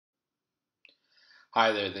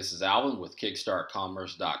Hi there, this is Alvin with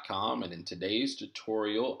KickstartCommerce.com, and in today's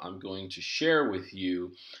tutorial I'm going to share with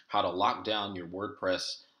you how to lock down your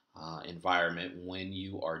WordPress environment when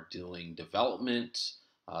you are doing development.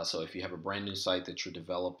 So if you have a brand new site that you're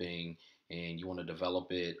developing and you want to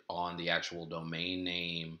develop it on the actual domain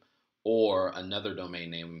name or another domain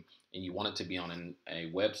name, and you want it to be on a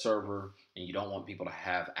web server and you don't want people to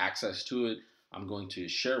have access to it, I'm going to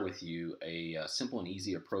share with you a simple and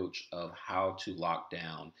easy approach of how to lock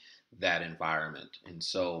down that environment. And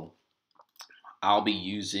so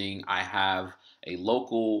I have a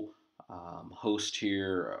local host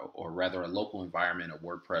here, or rather a local environment of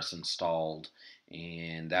WordPress installed,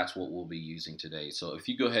 and that's what we'll be using today. So if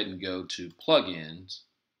you go ahead and go to plugins,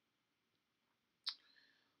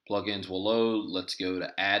 plugins will load. Let's go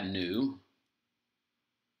to add new.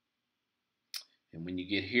 And when you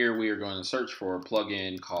get here, we are going to search for a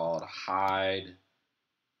plugin called Hide.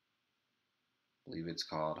 I believe it's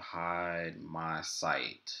called Hide My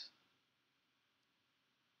Site.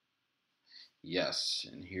 Yes,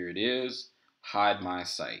 and here it is, Hide My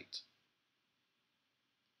Site.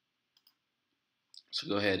 So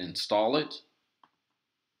go ahead and install it.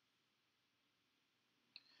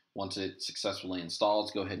 Once it successfully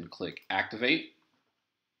installs, go ahead and click Activate.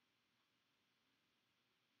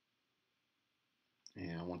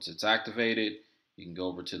 And once it's activated, you can go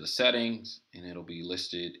over to the settings and it'll be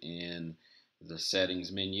listed in the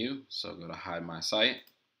settings menu. So go to Hide My Site.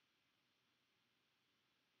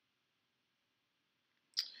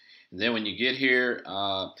 And then when you get here,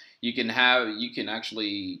 you can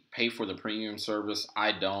actually pay for the premium service.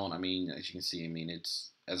 I don't. I mean, as you can see,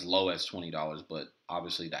 it's as low as $20, but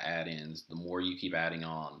obviously the add-ins, the more you keep adding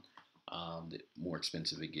on, the more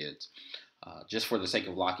expensive it gets. Just for the sake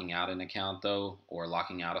of locking out an account, though, or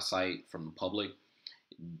locking out a site from the public,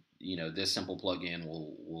 this simple plugin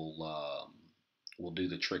will do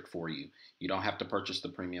the trick for you. You don't have to purchase the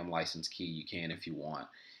premium license key. You can if you want.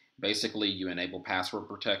 Basically, you enable password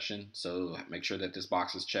protection. So make sure that this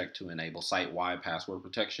box is checked to enable site-wide password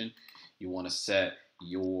protection. You want to set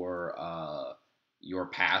your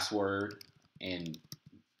password, and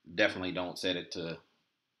definitely don't set it to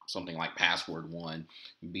something like password 1.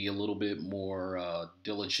 Be a little bit more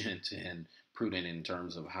diligent and prudent in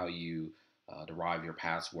terms of how you derive your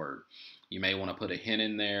password. You may want to put a hint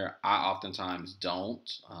in there. I oftentimes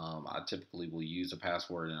don't. I typically will use a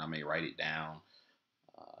password and I may write it down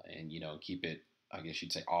and keep it, I guess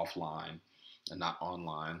you'd say, offline and not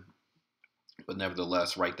online. But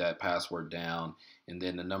nevertheless, write that password down, and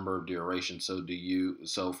then the number of duration. So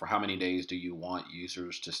for how many days do you want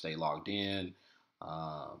users to stay logged in?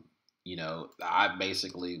 I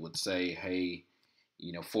basically would say, hey,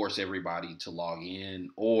 force everybody to log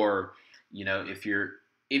in, or if you're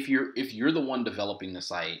the one developing the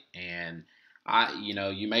site, and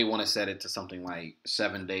you may want to set it to something like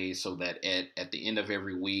 7 days, so that at the end of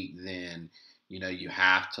every week, then you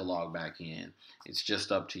have to log back in. It's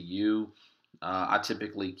just up to you. I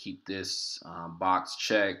typically keep this box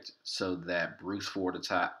checked so that brute force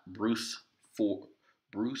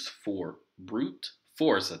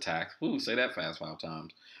attacks. Ooh, say that fast 5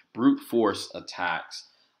 times. Brute force attacks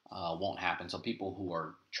won't happen. So people who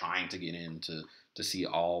are trying to get in to see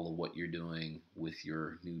all of what you're doing with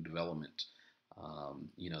your new development,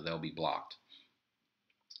 they'll be blocked.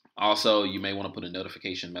 Also, you may want to put a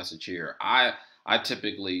notification message here. I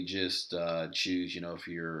typically just choose, if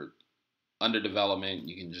you're under development,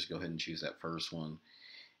 you can just go ahead and choose that first one.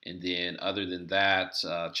 And then other than that,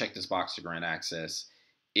 check this box to grant access.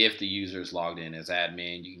 If the user is logged in as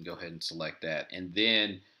admin, you can go ahead and select that. And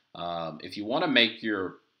then if you want to make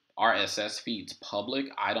your RSS feeds public,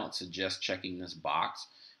 I don't suggest checking this box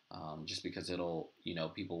just because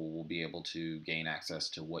people will be able to gain access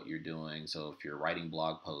to what you're doing. So if you're writing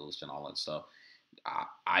blog posts and all that stuff,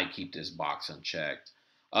 I keep this box unchecked.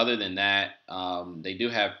 Other than that, they do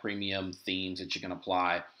have premium themes that you can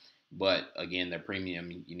apply, but again, they're premium.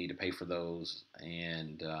 You need to pay for those,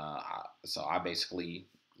 and so I basically,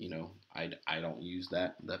 I don't use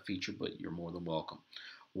that feature, but you're more than welcome.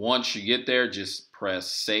 Once you get there, just press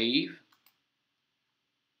save.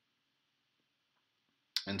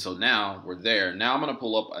 And so now we're there. Now I'm going to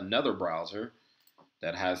pull up another browser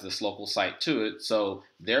that has this local site to it. So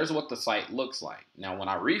there's what the site looks like. Now when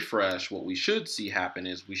I refresh, what we should see happen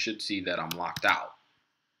is we should see that I'm locked out.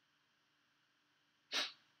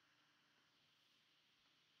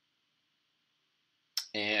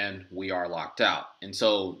 And we are locked out. And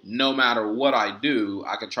so no matter what I do,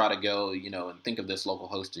 I could try to go, and think of this local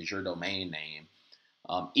host as your domain name.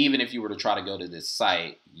 Even if you were to try to go to this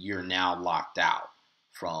site, you're now locked out.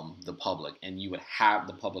 from the public, and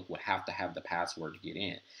the public would have to have the password to get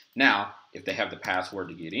in. Now, if they have the password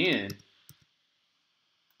to get in,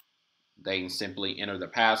 they can simply enter the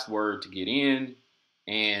password to get in,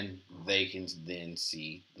 and they can then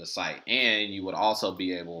see the site. And you would also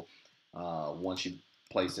be able, once you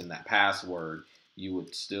place in that password, you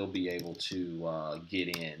would still be able to get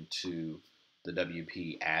into the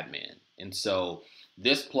WP admin. And so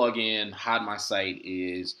this plugin, Hide My Site,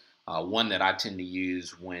 is one that I tend to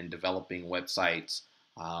use when developing websites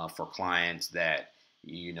for clients that,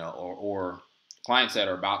 or clients that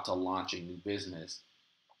are about to launch a new business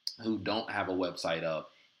who don't have a website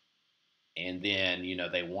up, and then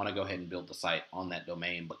they want to go ahead and build the site on that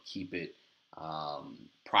domain but keep it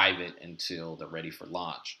private until they're ready for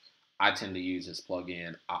launch. I tend to use this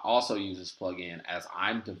plugin. I also use this plugin as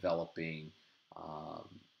I'm developing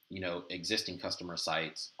existing customer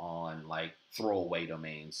sites on like throwaway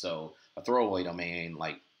domains. So a throwaway domain,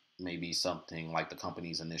 like maybe something like the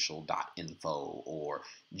company's initial .info, or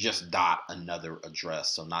just another address,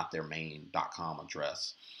 so not their main .com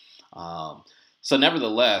address. So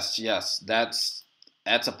nevertheless, yes, that's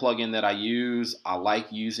a plugin that I use. I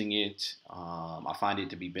like using it. I find it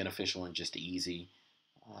to be beneficial and just easy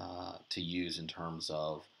to use in terms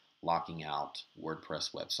of locking out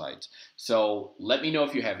WordPress websites. So let me know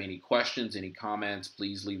if you have any questions, any comments.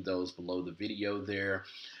 Please leave those below the video there.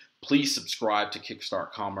 Please subscribe to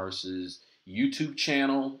Kickstart Commerce's YouTube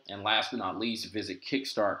channel. And last but not least, visit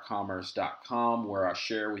kickstartcommerce.com, where I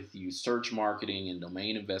share with you search marketing and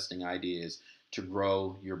domain investing ideas to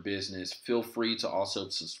grow your business. Feel free to also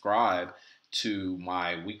subscribe to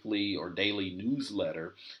my weekly or daily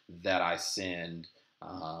newsletter that I send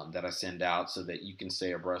out, so that you can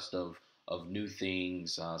stay abreast of new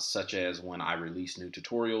things, such as when I release new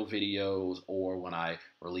tutorial videos or when I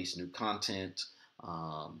release new content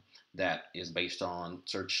that is based on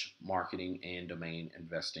search marketing and domain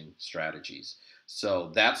investing strategies.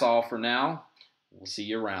 So that's all for now. We'll see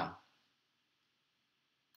you around.